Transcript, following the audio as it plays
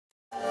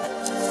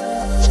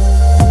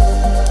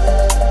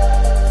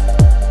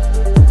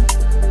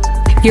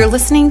You're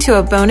listening to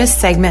a bonus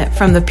segment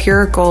from the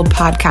Pure Gold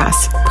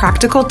podcast,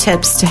 practical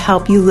tips to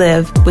help you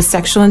live with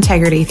sexual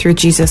integrity through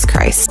Jesus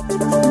Christ.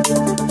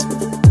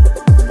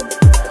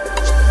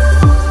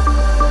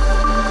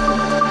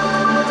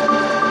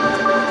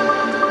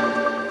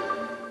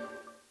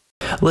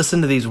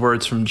 Listen to these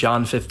words from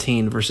John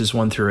 15, verses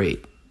 1 through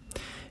 8.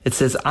 It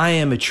says, "I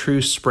am a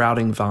true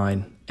sprouting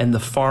vine, and the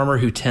farmer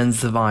who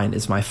tends the vine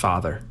is my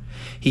Father.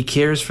 He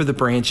cares for the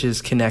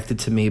branches connected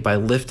to me by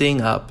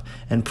lifting up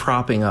and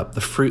propping up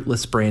the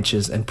fruitless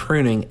branches and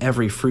pruning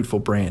every fruitful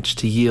branch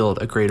to yield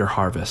a greater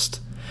harvest.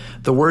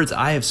 The words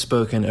I have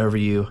spoken over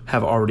you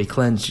have already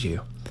cleansed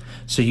you.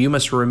 So you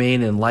must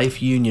remain in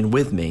life union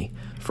with me,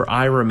 for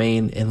I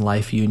remain in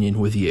life union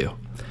with you.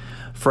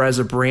 For as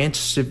a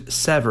branch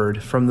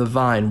severed from the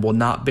vine will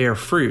not bear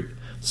fruit,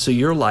 so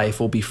your life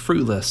will be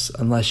fruitless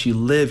unless you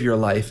live your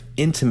life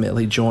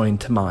intimately joined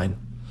to mine.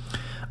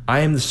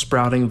 I am the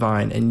sprouting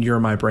vine, and you're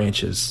my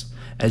branches.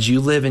 As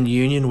you live in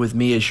union with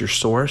me as your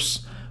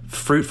source,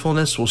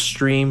 fruitfulness will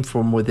stream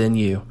from within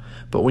you.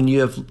 But when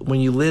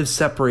you live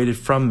separated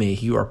from me,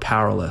 you are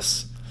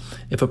powerless.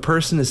 If a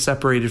person is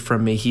separated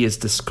from me, he is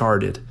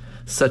discarded.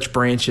 Such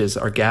branches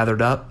are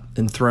gathered up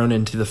and thrown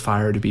into the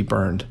fire to be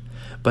burned.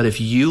 But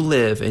if you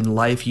live in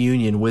life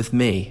union with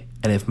me,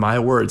 and if my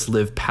words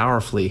live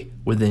powerfully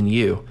within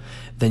you,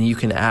 then you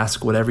can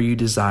ask whatever you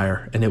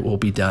desire, and it will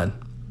be done.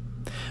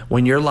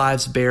 When your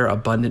lives bear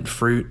abundant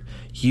fruit,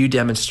 you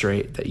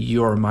demonstrate that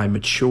you are my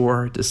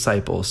mature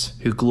disciples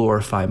who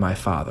glorify my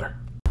Father."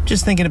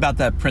 Just thinking about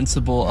that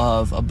principle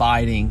of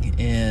abiding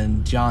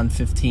in John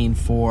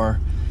 15:4,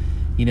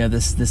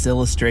 this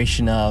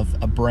illustration of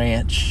a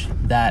branch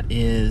that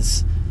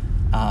is,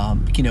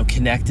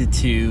 connected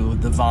to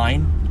the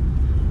vine,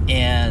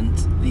 and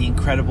the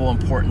incredible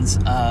importance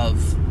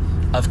of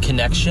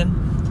connection.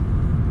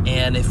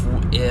 And if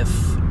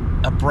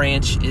a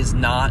branch is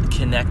not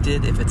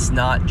connected, if it's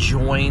not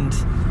joined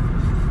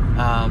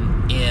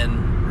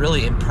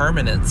in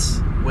permanence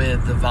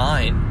with the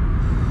vine,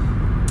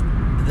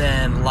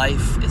 then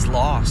life is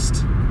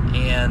lost,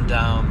 and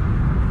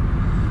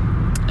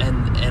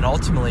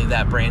ultimately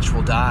that branch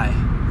will die.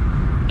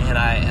 And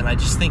I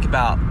just think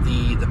about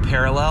the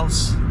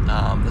parallels,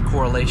 the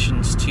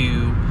correlations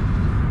to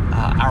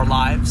our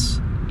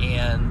lives,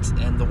 and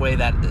the way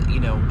that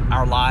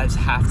our lives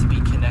have to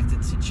be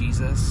connected to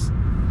Jesus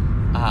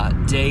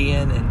day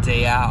in and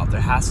day out.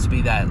 There has to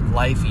be that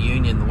life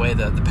union, the way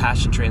the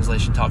Passion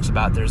Translation talks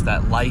about. There's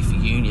that life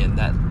union,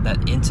 that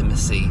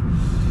intimacy,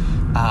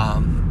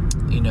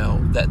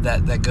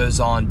 that goes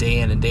on day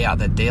in and day out,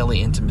 that daily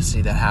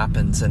intimacy that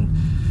happens. And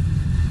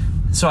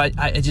so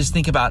I just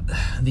think about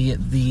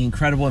the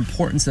incredible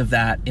importance of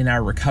that in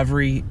our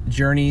recovery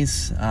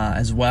journeys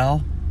as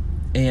well,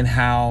 and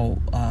how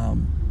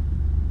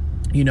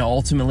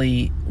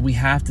ultimately we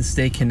have to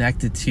stay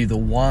connected to the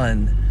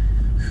one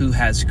who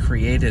has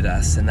created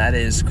us, and that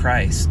is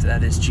Christ,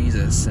 that is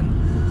Jesus. And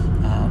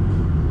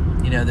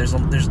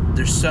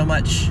there's so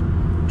much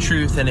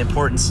truth and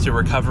importance to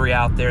recovery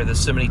out there. There's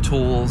so many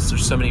tools,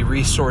 there's so many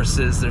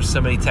resources, there's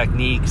so many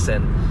techniques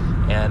and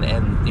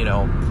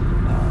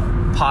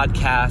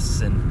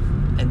podcasts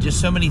and just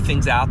so many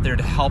things out there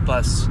to help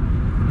us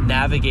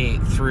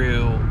navigate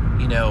through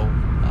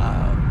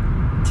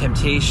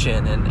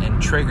temptation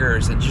and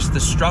triggers, and just the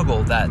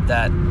struggle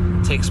that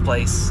takes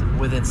place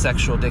within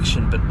sexual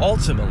addiction. But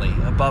ultimately,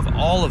 above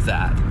all of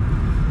that,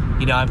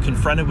 I'm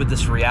confronted with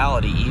this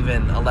reality,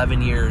 even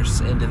 11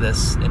 years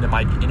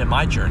into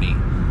my journey,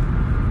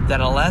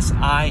 that unless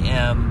I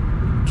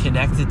am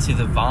connected to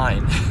the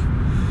vine,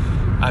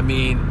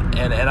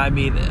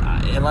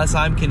 unless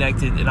I'm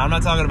connected, and I'm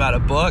not talking about a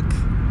book,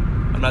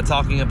 I'm not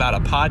talking about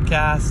a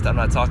podcast, I'm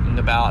not talking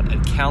about a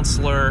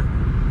counselor,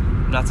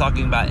 I'm not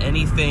talking about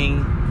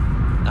anything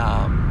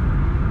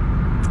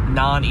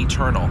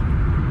non-eternal.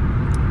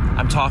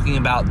 I'm talking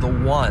about the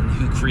one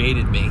who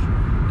created me,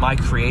 my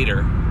creator.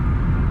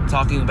 I'm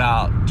talking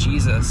about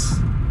Jesus,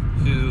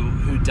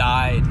 who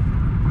died,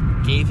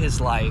 gave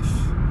his life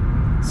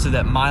so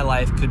that my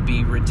life could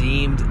be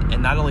redeemed,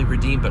 and not only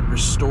redeemed, but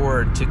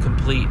restored to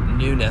complete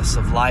newness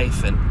of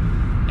life and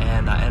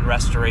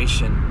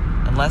restoration.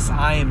 Unless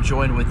I am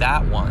joined with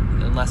that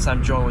one, unless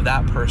I'm joined with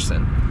that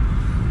person,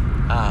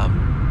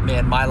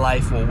 my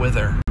life will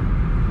wither.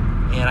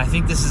 And I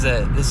think this is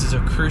a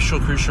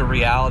crucial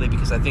reality,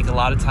 because I think a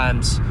lot of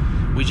times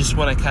we just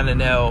want to kind of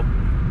know.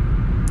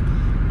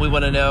 We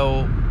want to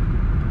know,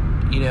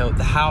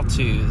 the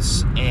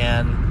how-tos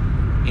and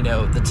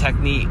the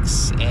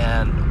techniques,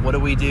 and what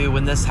do we do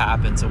when this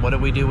happens, and what do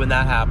we do when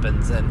that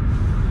happens, and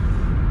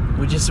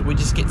we just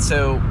get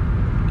so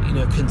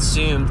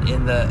consumed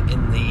in the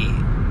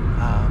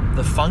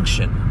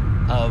function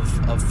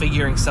of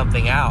figuring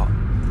something out,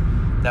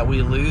 that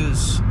we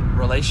lose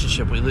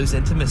relationship, we lose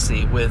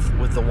intimacy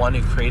with the one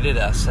who created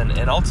us,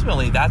 and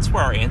ultimately that's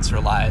where our answer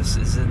lies,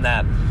 is in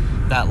that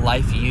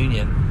life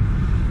union.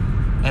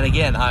 And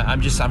again,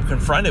 I'm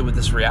confronted with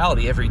this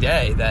reality every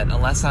day, that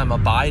unless I'm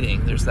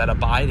abiding, there's that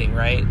abiding,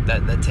 right,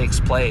 that takes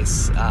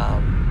place,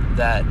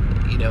 that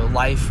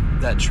life,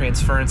 that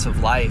transference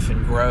of life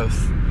and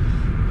growth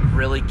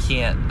really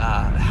can't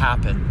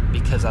happen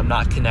because I'm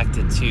not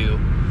connected to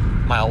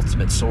my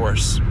ultimate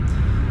source.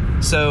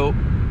 So,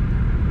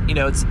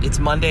 it's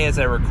Monday as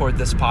I record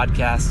this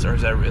podcast, or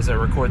as I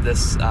record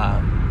this,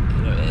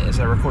 as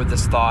I record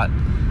this thought,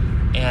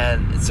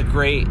 and it's a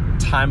great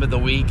time of the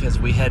week as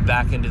we head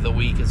back into the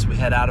week, as we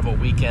head out of a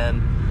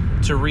weekend,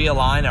 to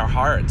realign our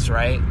hearts,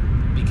 right?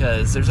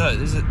 Because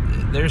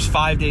there's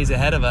 5 days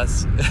ahead of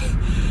us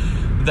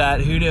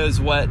that who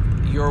knows what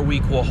your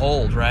week will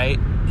hold, right?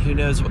 Who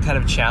knows what kind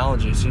of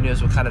challenges, who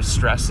knows what kind of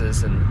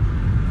stresses, and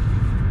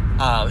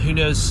who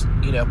knows,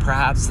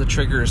 perhaps the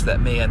triggers that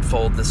may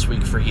unfold this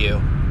week for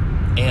you.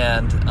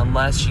 And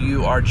unless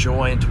you are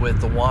joined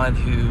with the one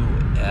who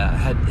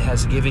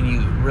has given you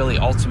really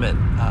ultimate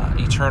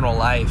eternal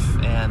life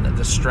and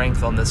the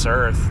strength on this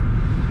earth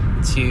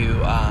to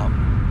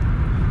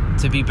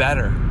be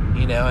better,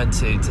 and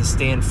to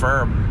stand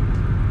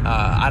firm,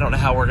 I don't know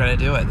how we're going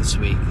to do it this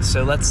week.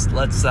 So let's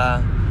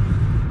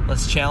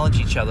challenge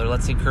each other.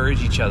 Let's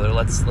encourage each other.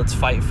 Let's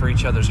fight for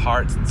each other's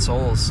hearts and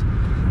souls,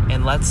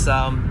 and let's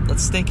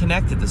stay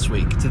connected this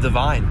week to the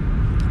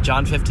vine.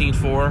 John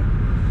 15:4.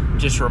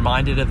 Just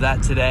reminded of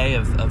that today,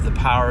 of the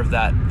power of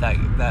that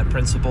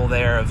principle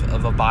there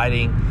of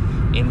abiding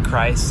in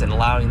Christ and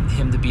allowing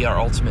Him to be our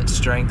ultimate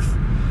strength.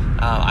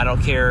 I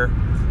don't care.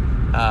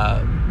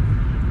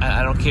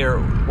 I don't care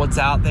what's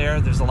out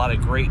there. There's a lot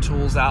of great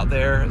tools out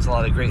there. There's a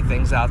lot of great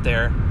things out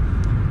there.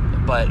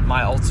 But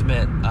my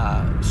ultimate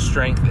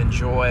strength and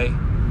joy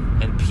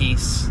and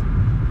peace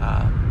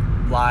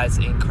lies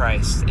in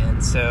Christ.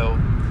 And so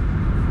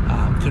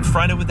I'm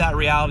confronted with that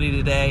reality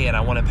today, and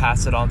I want to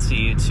pass it on to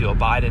you to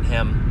abide in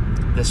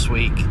Him this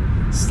week.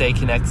 Stay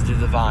connected to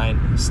the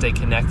vine. Stay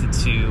connected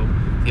to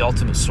the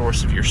ultimate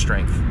source of your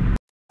strength.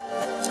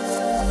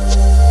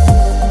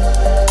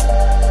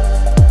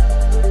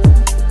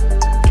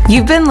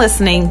 You've been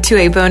listening to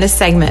a bonus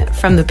segment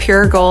from the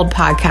Pure Gold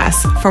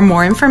podcast. For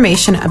more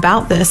information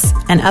about this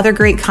and other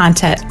great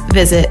content,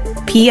 visit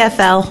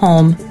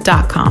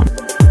pflhome.com.